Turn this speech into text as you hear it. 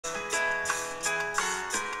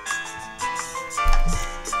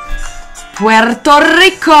Puerto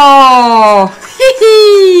Rico!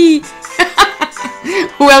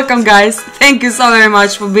 Welcome guys, thank you so very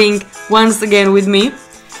much for being once again with me.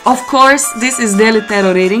 Of course, this is daily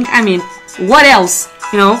tarot reading. I mean, what else,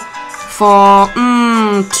 for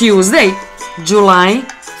Tuesday, July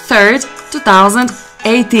 3rd,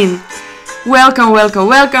 2018.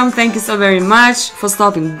 Welcome, thank you so very much for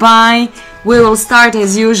stopping by. We will start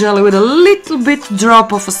as usual with a little bit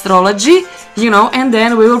drop of astrology, and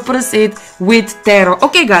then we will proceed with tarot.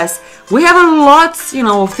 Okay guys, we have a lot,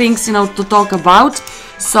 of things, to talk about.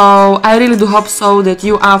 So I really do hope so that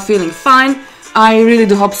you are feeling fine. I really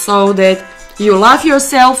do hope so that you love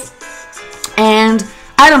yourself and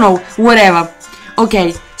I don't know, whatever.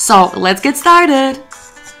 Okay, so let's get started.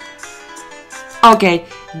 Okay,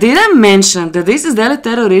 did I mention that this is daily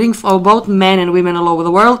tarot reading for both men and women all over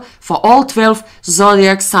the world, for all 12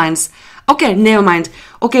 zodiac signs? Okay, never mind.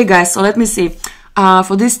 Okay guys, so let me see.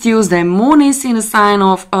 For this Tuesday, Moon is in a sign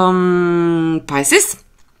of Pisces.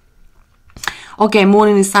 Okay, Moon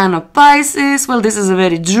in a sign of Pisces. Well, this is a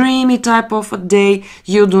very dreamy type of a day.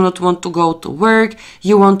 You do not want to go to work.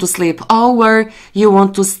 You want to sleep over. You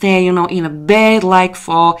want to stay, in a bed like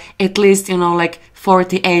for at least, like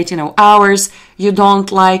 48, hours. You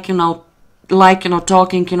don't like,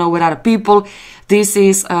 talking, with other people. This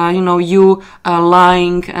is, you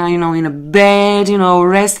lying, in a bed,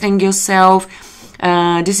 resting yourself.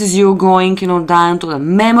 This is you going, down to the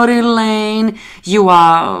memory lane. You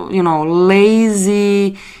are,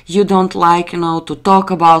 lazy. You don't like, to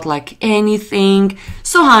talk about like anything.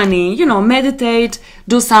 So honey, meditate,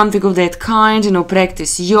 do something of that kind,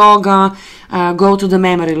 practice yoga, go to the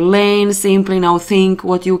memory lane, simply, think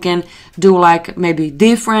what you can do like maybe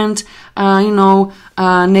different,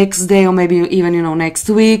 next day or maybe even, next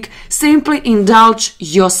week. Simply indulge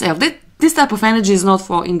yourself. This type of energy is not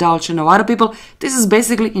for indulging other people. This is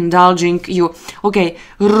basically indulging you. Okay,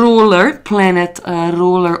 planet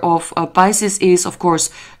ruler of Pisces is of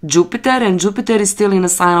course Jupiter, and Jupiter is still in a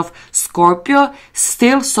sign of Scorpio,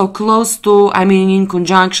 still so close to, in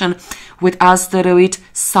conjunction with asteroid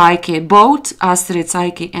Psyche. Both asteroid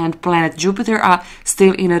Psyche and planet Jupiter are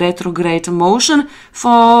still in a retrograde motion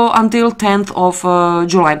for until 10th of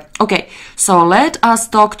July. Okay, so let us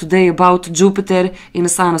talk today about Jupiter in a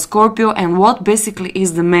sign of Scorpio and what basically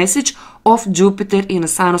is the message of Jupiter in a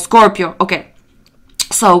sign of Scorpio. Okay,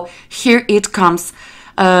 so here it comes.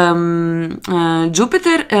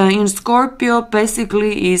 Jupiter in Scorpio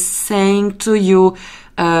basically is saying to you,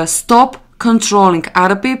 stop controlling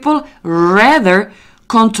other people, rather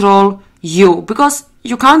control you, because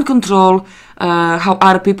you can't control how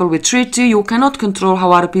other people will treat you. You cannot control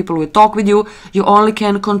how other people will talk with you. You only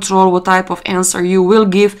can control what type of answer you will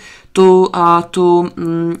give to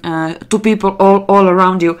people all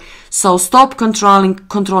around you. So stop controlling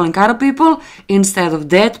other people. Instead of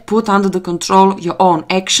that, put under the control your own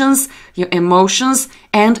actions, your emotions,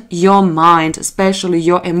 and your mind, especially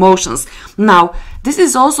your emotions. Now, this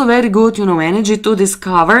is also very good, energy to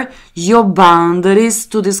discover your boundaries,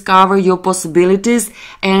 to discover your possibilities,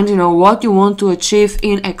 and what you want to achieve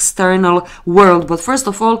in external world. But first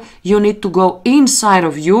of all, you need to go inside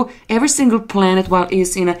of you. Every single planet, while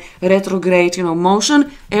is in a retrograde,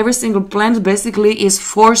 motion, every single planet basically is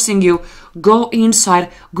forcing you go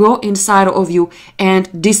inside of you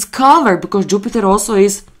and discover, because Jupiter also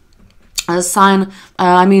is a sign,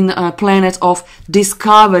 a planet of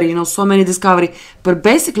discovery, so many discovery. But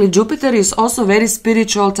basically Jupiter is also very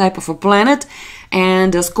spiritual type of a planet,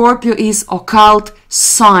 and Scorpio is occult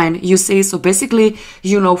sign, you see. So basically,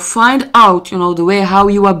 find out, the way how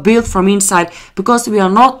you are built from inside, because we are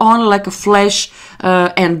not only like a flesh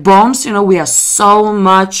and bones, we are so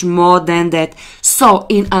much more than that. So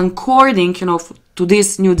in according, to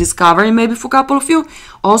this new discovery, maybe for a couple of you,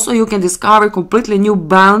 also you can discover completely new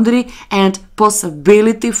boundary and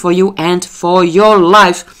possibility for you and for your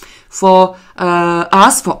life. For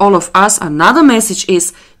all of us, another message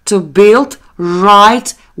is to build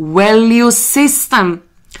right value system.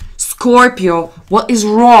 Scorpio, what is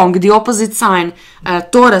wrong? The opposite sign.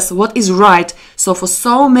 Taurus, what is right? So for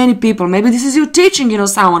so many people, maybe this is you teaching,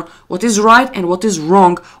 someone what is right and what is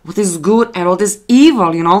wrong, what is good and what is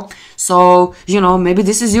evil, So, maybe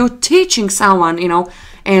this is you teaching someone,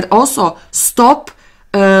 and also stop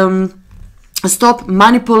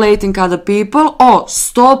manipulating other people, or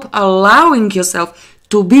stop allowing yourself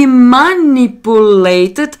to be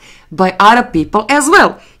manipulated by other people as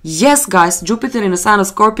well. Yes, guys, Jupiter in a sign of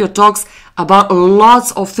Scorpio talks about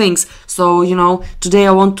lots of things. So, you know, today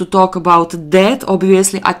I want to talk about that.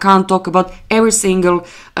 Obviously, I can't talk about every single,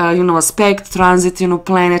 you know, aspect, transit, you know,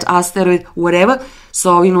 planet, asteroid, whatever.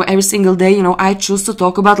 So, you know, every single day, you know, I choose to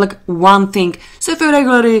talk about like one thing. So if you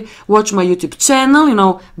regularly watch my YouTube channel, you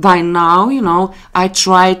know, by now, you know, I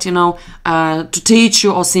tried, you know, to teach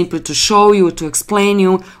you or simply to show you, to explain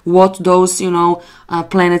you what those, you know,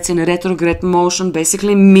 planets in a retrograde motion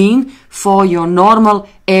basically mean for your normal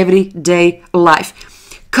everyday life.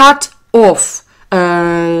 Cut off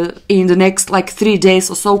in the next like 3 days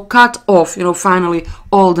or so, cut off, you know, finally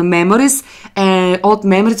all the memories, old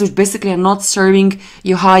memories which basically are not serving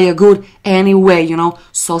your higher good anyway, you know.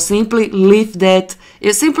 So simply leave that.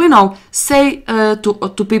 You simply, you know, say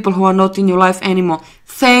to people who are not in your life anymore,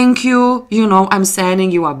 thank you, you know, I'm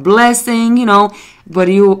sending you a blessing, you know, but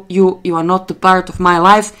you are not the part of my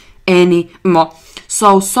life anymore.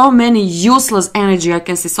 So many useless energy, I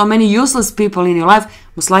can see, so many useless people in your life.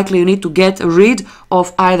 Most likely you need to get rid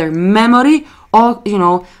of either memory or, you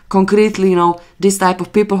know, concretely, you know, this type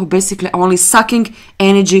of people who basically are only sucking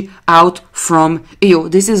energy out from you.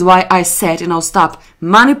 This is why I said, you know, stop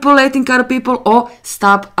manipulating other people or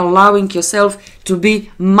stop allowing yourself to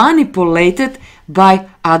be manipulated by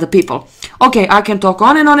other people. Okay, I can talk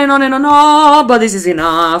on and on and on and on, but this is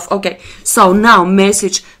enough. Okay, so now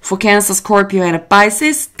message for Cancer, Scorpio, and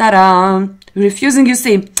Pisces. Ta-da! Refusing, you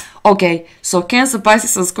see. Okay, so Cancer,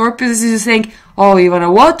 Pisces, and Scorpio, this is saying, oh,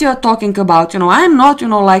 Ivana, what you're talking about, you know, I'm not, you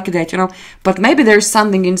know, like that, you know, but maybe there's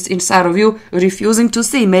something inside of you refusing to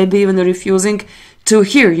see, maybe even refusing to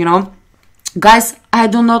hear, you know. Guys, I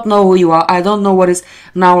do not know who you are. I don't know what is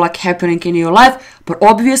now like happening in your life, but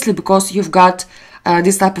obviously because you've got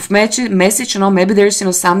this type of message, you know, maybe there's, you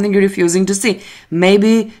know, something you're refusing to see.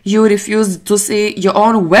 Maybe you refuse to see your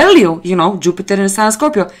own value, you know, Jupiter in Sign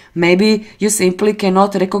Scorpio. Maybe you simply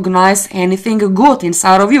cannot recognize anything good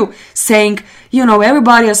inside of you, saying, you know,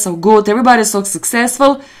 everybody is so good, everybody is so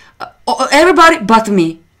successful, everybody but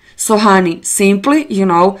me. So honey, simply, you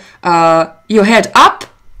know, your head up,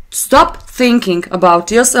 stop thinking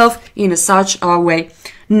about yourself in such a way.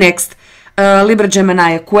 Next, Libra,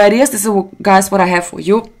 Gemini, Aquarius. This is, guys, what I have for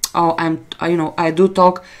you. Oh, you know, I do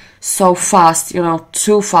talk so fast, you know,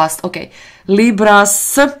 too fast. Okay,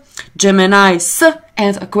 Libras, Geminis,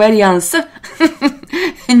 and Aquarians.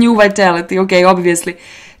 New vitality. Okay, obviously.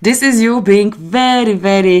 This is you being very,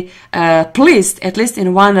 very pleased, at least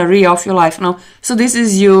in one area of your life now. So this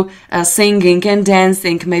is you singing and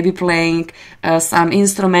dancing, maybe playing some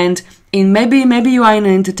instrument. Maybe you are in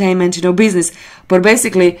an entertainment, you know, business. But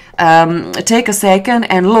basically, take a second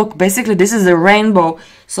and look. Basically, this is a rainbow.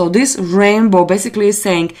 So this rainbow basically is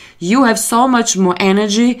saying you have so much more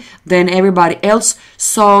energy than everybody else.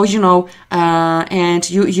 So, you know, and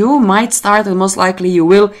you might start, and most likely you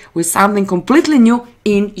will, with something completely new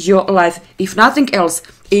in your life. If nothing else,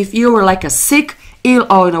 if you were like a sick, ill,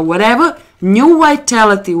 or, you know, whatever, new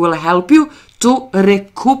vitality will help you to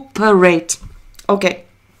recuperate. Okay.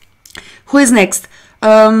 Who is next?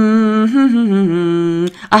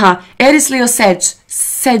 Aries, Leo,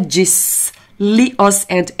 Sagittarius, Leos,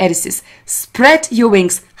 and Aries. Spread your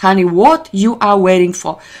wings, honey. What you are waiting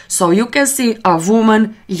for? So you can see a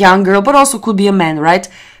woman, young girl, but also could be a man, right?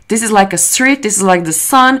 This is like a street, this is like the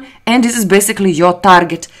sun, and this is basically your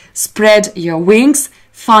target. Spread your wings,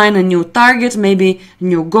 find a new target, maybe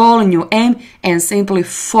new goal, new aim, and simply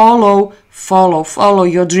follow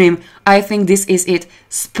your dream. I think this is it.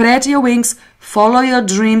 Spread your wings, follow your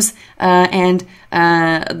dreams, and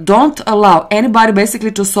don't allow anybody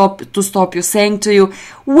basically to stop you, saying to you,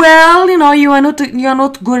 well, you know, you are not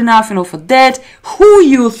good enough, you know, for that. Who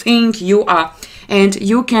you think you are? And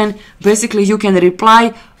you can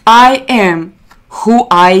reply, I am who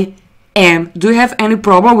I am. Do you have any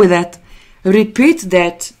problem with that? Repeat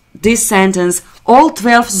this sentence, all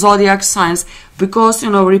 12 zodiac signs, because, you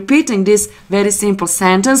know, repeating this very simple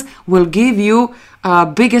sentence will give you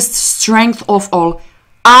biggest strength of all.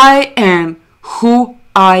 I am who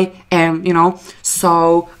I am, you know,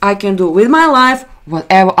 so I can do with my life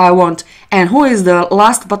whatever I want. And who is the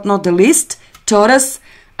last but not the least? Taurus,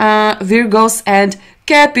 Virgos, and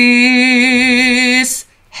Cappies.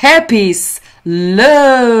 Happies,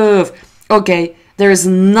 love. Okay, there is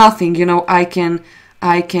nothing, you know, I can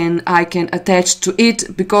attach to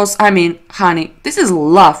it, because I mean, honey, this is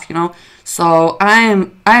love, you know. So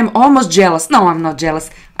I'm almost jealous. No, I'm not jealous.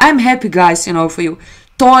 I'm happy, guys, you know, for you.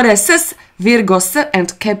 Tauruses, Virgos, and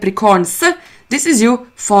Capricorns. This is you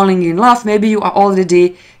falling in love. Maybe you are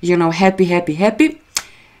already, you know, happy.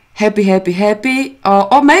 happy, happy, happy,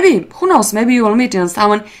 or maybe, who knows, maybe you will meet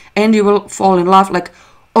someone and you will fall in love like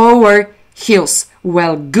over heels.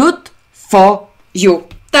 Well, good for you.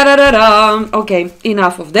 Ta-da-da-da! Okay,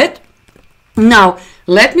 enough of that. Now,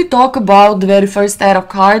 let me talk about the very first tarot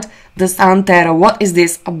card, the Sun Tarot. What is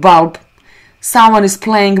this? A bulb. Someone is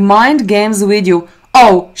playing mind games with you.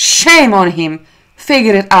 Oh, shame on him.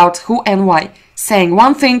 Figure it out, who and why. Saying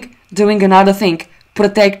one thing, doing another thing.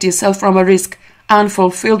 Protect yourself from a risk.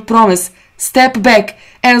 Unfulfilled promise. Step back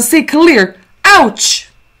and see clear. Ouch!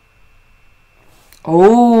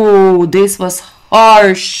 Oh, this was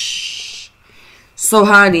harsh. So,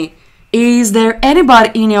 honey, is there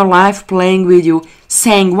anybody in your life playing with you,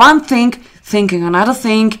 saying one thing, thinking another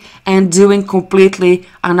thing, and doing completely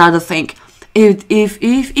another thing?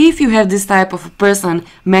 If you have this type of person,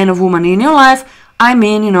 man or woman in your life, I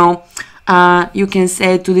mean, you can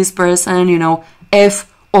say to this person,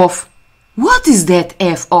 F off. What is that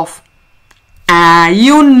F off?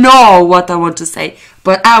 You know what I want to say,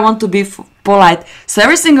 but I want to be polite. So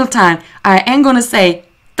every single time I ain't gonna say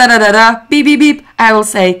da-da-da-da, beep, beep, beep, I will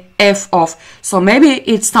say F off. So maybe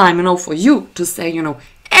it's time, for you to say,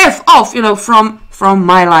 F off, from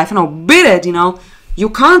my life, beat it, You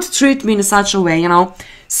can't treat me in such a way,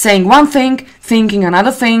 saying one thing, thinking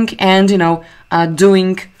another thing, and,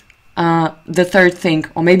 doing the third thing,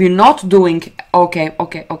 or maybe not doing. Okay.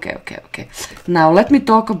 Now let me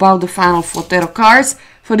talk about the final 4 tarot cards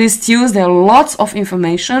for this Tuesday. Lots of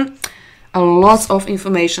information.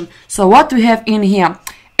 So what we have in here?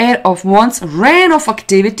 Air of Wands, Reign of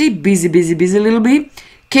activity, busy little bit.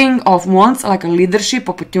 King of Wands, like a leadership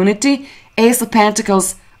opportunity. Ace of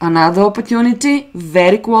Pentacles, another opportunity,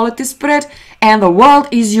 very quality spread. And the world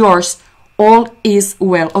is yours. All is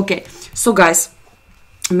well. Okay, so guys,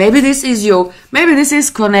 maybe this is you. Maybe this is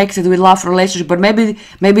connected with love relationship, but maybe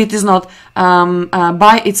it is not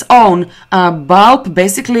by its own. Bulb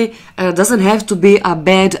basically doesn't have to be a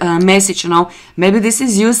bad message, Maybe this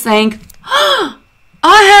is you saying,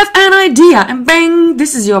 I have an idea, and bang,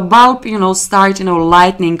 this is your bulb, start,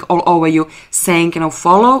 lightning all over you, saying,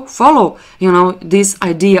 follow, this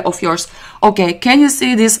idea of yours. Okay, can you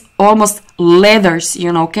see this almost ladders,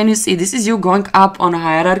 can you see, this is you going up on a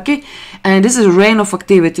hierarchy, and this is reign of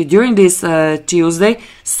activity. During this Tuesday,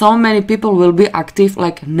 so many people will be active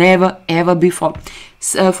like never ever before.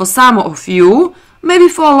 For some of you, maybe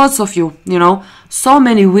for lots of you, so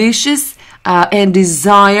many wishes and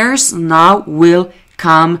desires now will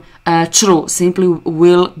come true, simply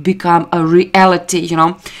will become a reality,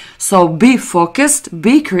 So be focused,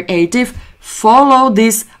 be creative, follow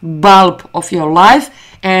this bulb of your life,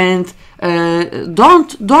 and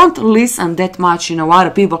don't listen that much, other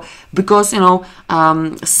people, because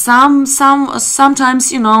sometimes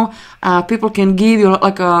people can give you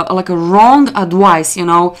like a wrong advice,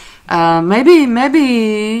 maybe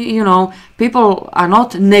people are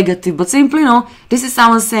not negative, but simply this is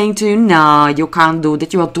someone saying to you, no, you can't do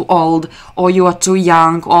that, you are too old, or you are too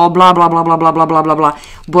young, or blah blah blah blah blah blah blah blah blah.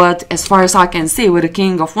 But as far as I can see, with the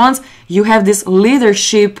King of Wands, you have this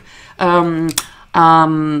leadership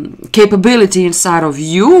capability inside of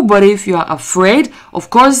you. But if you are afraid, of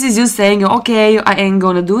course it's you saying, okay, I ain't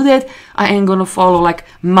gonna do that, I ain't gonna follow like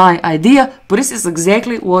my idea, but this is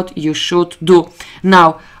exactly what you should do.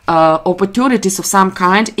 Now opportunities of some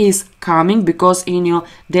kind is coming, because in your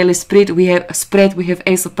daily spread we have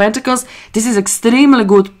Ace of Pentacles. This is extremely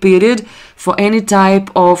good period for any type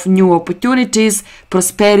of new opportunities,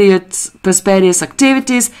 prosperous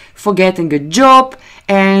activities, for getting a job,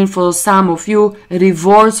 and for some of you,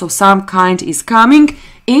 rewards of some kind is coming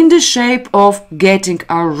in the shape of getting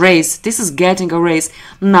a raise. This is getting a raise.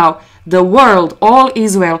 Now, the world, all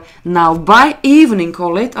is well. Now, by evening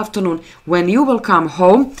or late afternoon, when you will come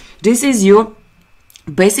home, this is you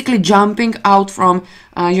basically jumping out from,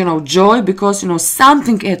 joy, because,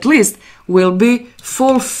 something at least will be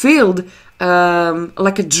fulfilled,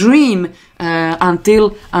 like a dream,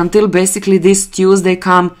 until basically this Tuesday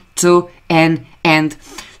come to an end.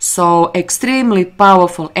 So extremely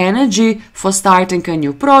powerful energy for starting a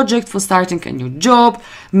new project, for starting a new job,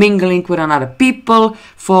 mingling with other people.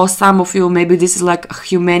 For some of you, maybe this is like a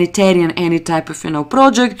humanitarian, any type of,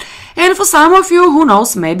 project. And for some of you, who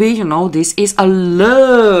knows, maybe, this is a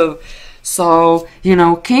love. So,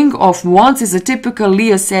 King of Wands is a typical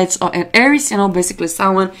Leo, Sag, or an Aries, basically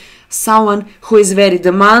someone who is very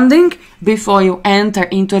demanding. Before you enter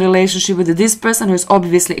into a relationship with this person who is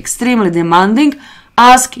obviously extremely demanding,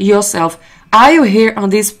 ask yourself, are you here on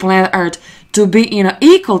this planet Earth to be in an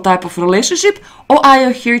equal type of relationship, or are you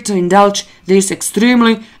here to indulge this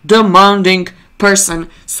extremely demanding person?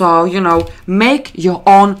 So, make your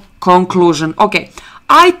own conclusion. Okay,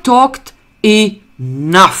 I talked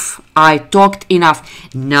enough. I talked enough.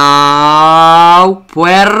 Now,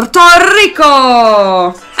 Puerto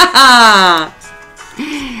Rico!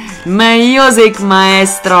 Music,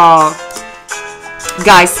 maestro!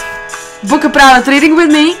 Guys, book a private reading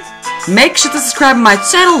with me. Make sure to subscribe to my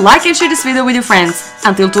channel, like and share this video with your friends.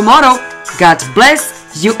 Until tomorrow, God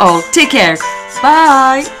bless you all. Take care.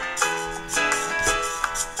 Bye!